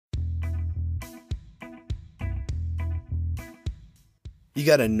You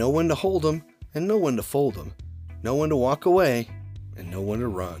gotta know when to hold 'em and know when to fold 'em. Know when to walk away and know when to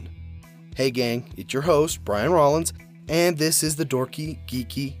run. Hey gang, it's your host, Brian Rollins, and this is the Dorky,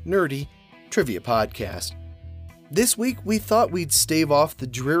 Geeky, Nerdy Trivia Podcast. This week we thought we'd stave off the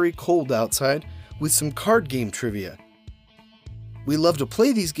dreary cold outside with some card game trivia. We love to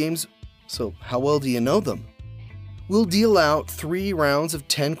play these games, so how well do you know them? We'll deal out 3 rounds of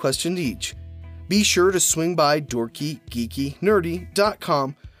 10 questions each. Be sure to swing by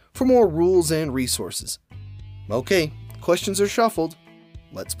dorkygeekynerdy.com for more rules and resources. Okay, questions are shuffled.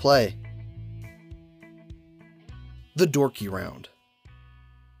 Let's play. The Dorky Round.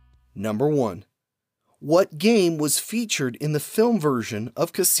 Number 1. What game was featured in the film version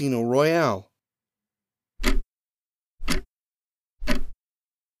of Casino Royale?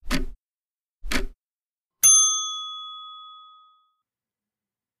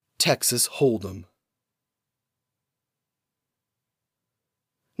 Texas Hold'em.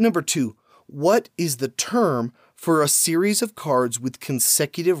 Number 2. What is the term for a series of cards with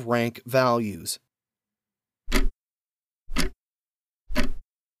consecutive rank values?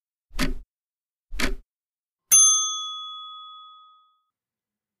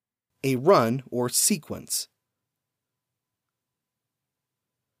 A run or sequence.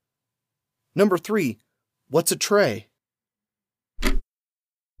 Number 3. What's a tray?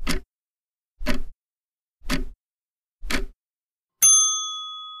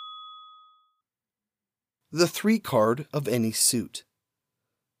 The 3 card of any suit.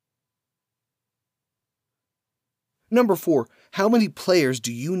 Number 4. How many players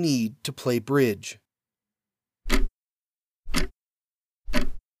do you need to play bridge?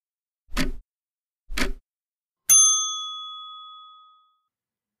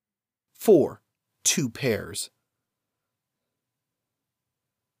 Four. 2 pairs.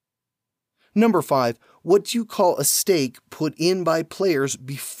 Number 5. What do you call a stake put in by players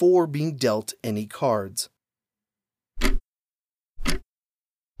before being dealt any cards?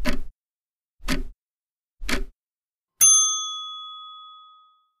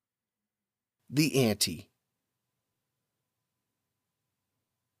 The ante.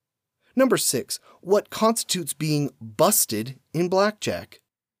 Number 6. What constitutes being busted in blackjack?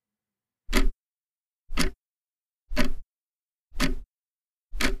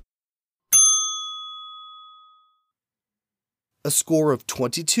 A score of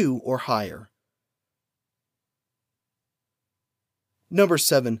 22 or higher. Number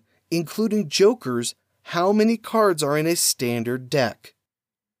 7. Including jokers, how many cards are in a standard deck?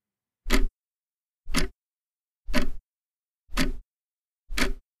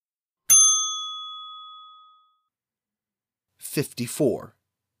 $54.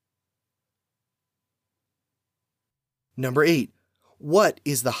 Number 8. What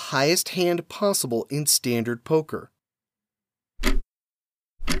is the highest hand possible in standard poker?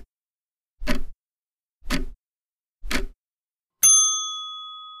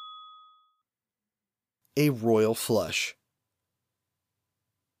 A royal flush.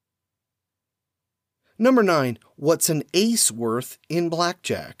 Number 9. What's an ace worth in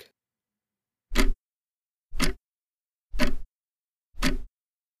blackjack?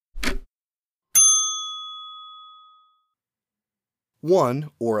 $1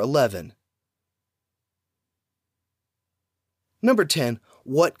 or $11. Number 10.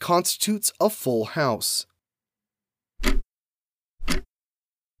 What constitutes a full house?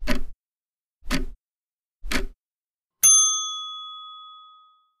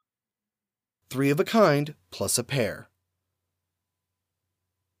 Three of a kind plus a pair.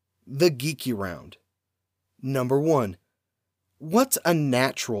 The Geeky Round. Number 1. What's a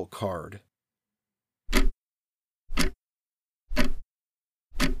natural card?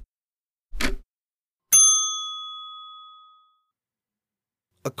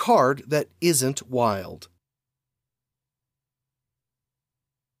 A card that isn't wild.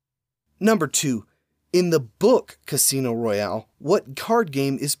 Number 2. In the book Casino Royale, what card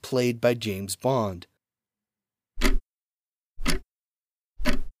game is played by James Bond?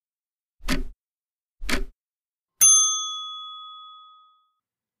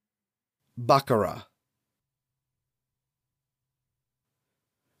 Baccarat.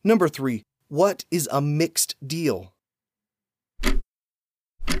 Number 3. What is a mixed deal?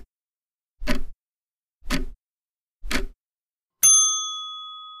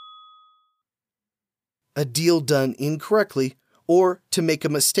 A deal done incorrectly or to make a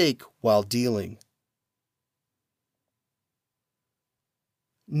mistake while dealing.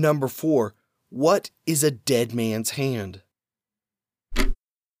 Number 4. What is a dead man's hand?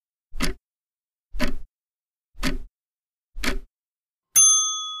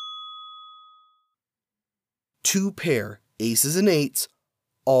 Two pair, aces and eights,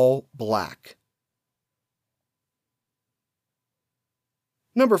 all black.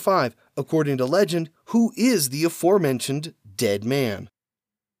 Number 5. According to legend, who is the aforementioned dead man?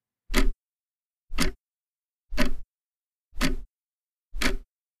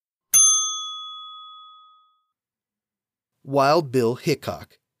 Wild Bill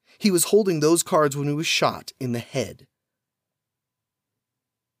Hickok. He was holding those cards when he was shot in the head.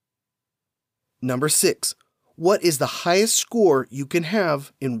 Number 6. What is the highest score you can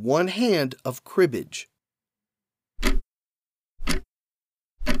have in one hand of cribbage?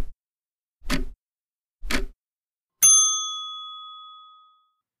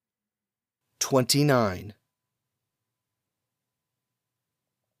 $29.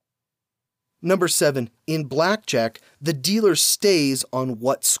 Number 7. In blackjack, the dealer stays on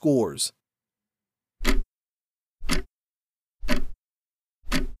what scores?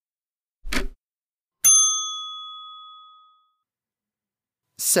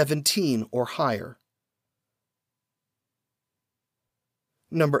 $17 or higher.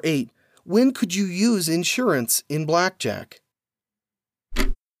 Number 8. When could you use insurance in blackjack?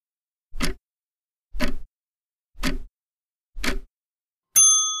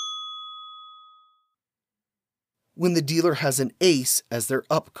 When the dealer has an ace as their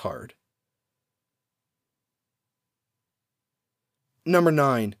up card. Number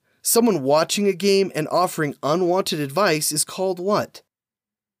 9. Someone watching a game and offering unwanted advice is called what?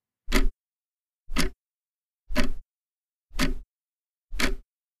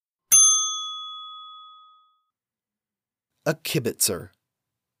 A kibitzer.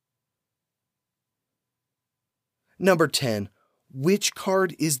 Number 10. Which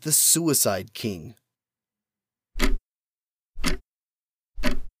card is the Suicide King?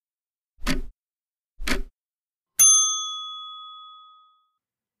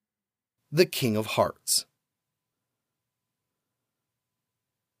 The King of Hearts.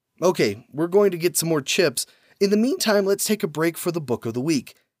 Okay, we're going to get some more chips. In the meantime, let's take a break for the book of the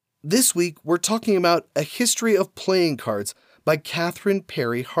week. This week, we're talking about A History of Playing Cards by Catherine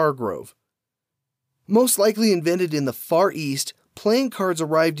Perry Hargrove. Most likely invented in the Far East, playing cards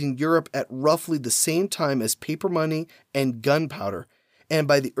arrived in Europe at roughly the same time as paper money and gunpowder, and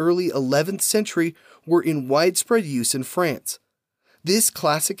by the early 11th century were in widespread use in France. This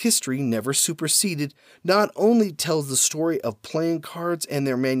classic history, never superseded, not only tells the story of playing cards and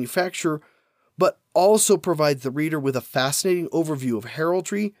their manufacture, but also provides the reader with a fascinating overview of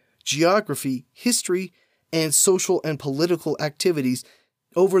heraldry, geography, history, and social and political activities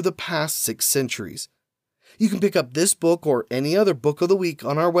over the past 6 centuries. You can pick up this book or any other book of the week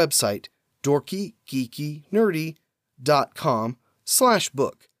on our website,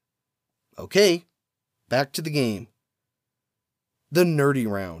 dorkygeekynerdy.com/book. Okay, back to the game. The Nerdy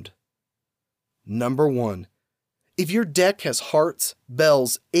Round. Number 1. If your deck has hearts,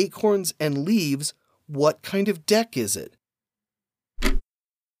 bells, acorns, and leaves, what kind of deck is it?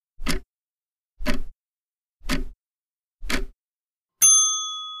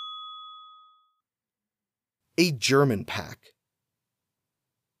 A German pack.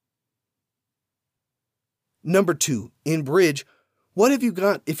 Number 2. In bridge, what have you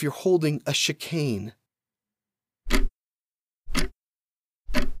got if you're holding a chicane?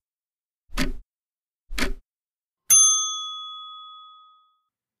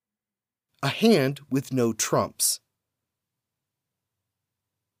 A hand with no trumps.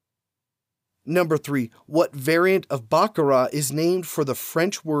 Number 3. What variant of baccarat is named for the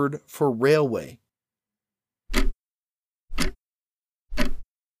French word for railway?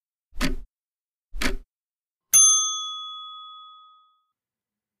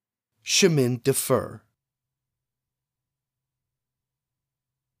 Chemin de fer.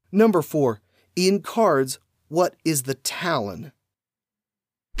 Number 4. In cards, what is the talon?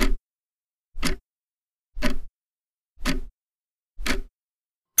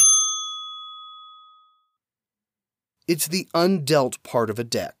 It's the undealt part of a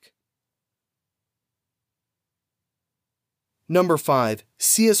deck. Number 5.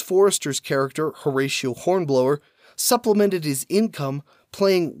 C.S. Forrester's character, Horatio Hornblower, supplemented his income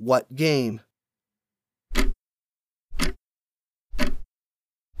playing what game?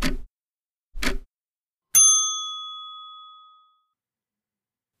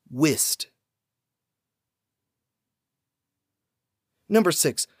 Whist. Number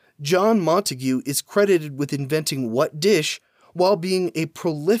 6. John Montague is credited with inventing what dish while being a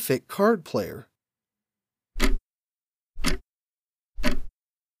prolific card player?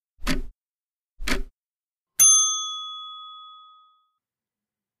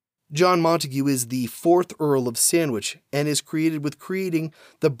 John Montague is the 4th Earl of Sandwich and is credited with creating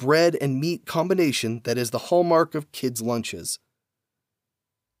the bread and meat combination that is the hallmark of kids' lunches.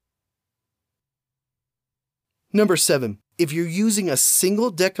 Number 7. If you're using a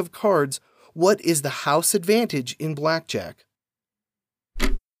single deck of cards, what is the house advantage in blackjack?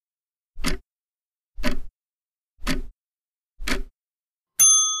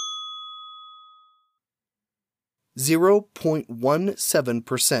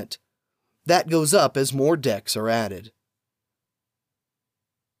 .17%. That goes up as more decks are added.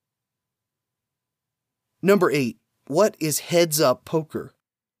 Number 8. What is heads-up poker?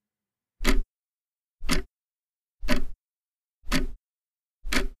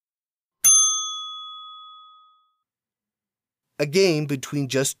 A game between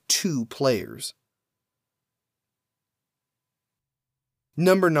just 2 players.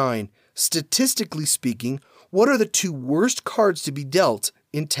 Number 9. Statistically speaking, what are the 2 worst cards to be dealt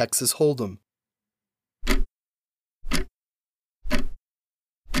in Texas Hold'em?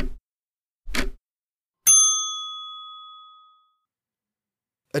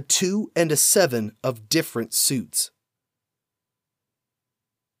 A 2 and a 7 of different suits.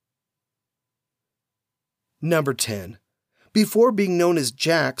 Number 10. Before being known as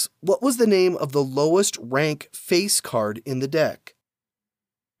jacks, what was the name of the lowest rank face card in the deck?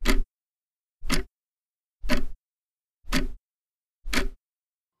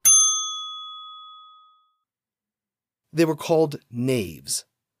 They were called knaves.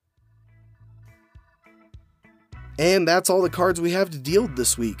 And that's all the cards we have to deal with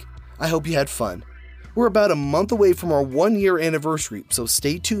this week. I hope you had fun. We're about a month away from our 1-year anniversary, so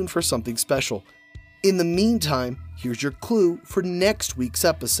stay tuned for something special. In the meantime, here's your clue for next week's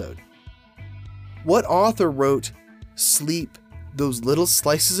episode. What author wrote, "Sleep, those little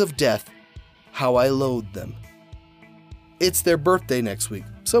slices of death, how I loathe them"? It's their birthday next week,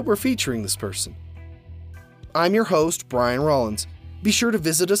 so we're featuring this person. I'm your host, Brian Rollins. Be sure to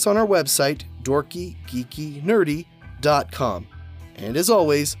visit us on our website, dorkygeekynerdy.com. And as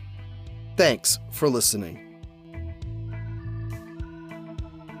always, thanks for listening.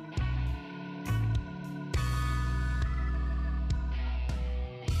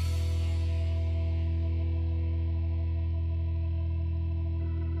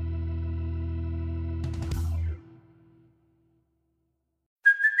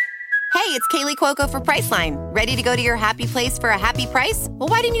 Hey, it's Kaylee Cuoco for Priceline. Ready to go to your happy place for a happy price? Well,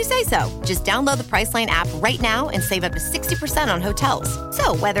 why didn't you say so? Just download the Priceline app right now and save up to 60% on hotels.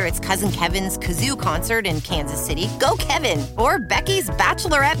 So whether it's Cousin Kevin's Kazoo Concert in Kansas City, go Kevin, or Becky's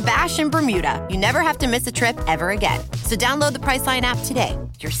Bachelorette Bash in Bermuda, you never have to miss a trip ever again. So download the Priceline app today.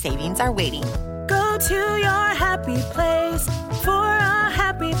 Your savings are waiting. Go to your happy place for a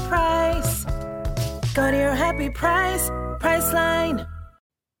happy price. Go to your happy price, Priceline.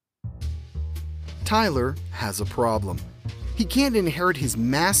 Tyler has a problem. He can't inherit his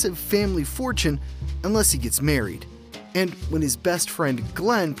massive family fortune unless he gets married. And when his best friend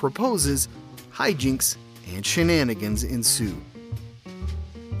Glenn proposes, hijinks and shenanigans ensue.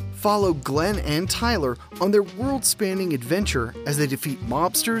 Follow Glenn and Tyler on their world-spanning adventure as they defeat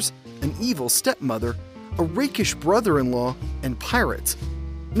mobsters, an evil stepmother, a rakish brother-in-law, and pirates.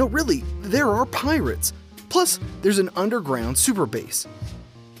 No, really, there are pirates. Plus, there's an underground super base.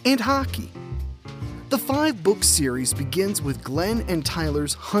 And hockey. The 5-book series begins with Glenn and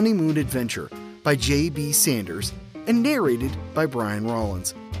Tyler's honeymoon adventure by J.B. Sanders and narrated by Brian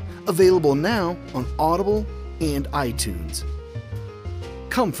Rollins. Available now on Audible and iTunes.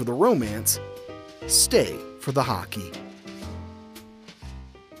 Come for the romance, stay for the hockey.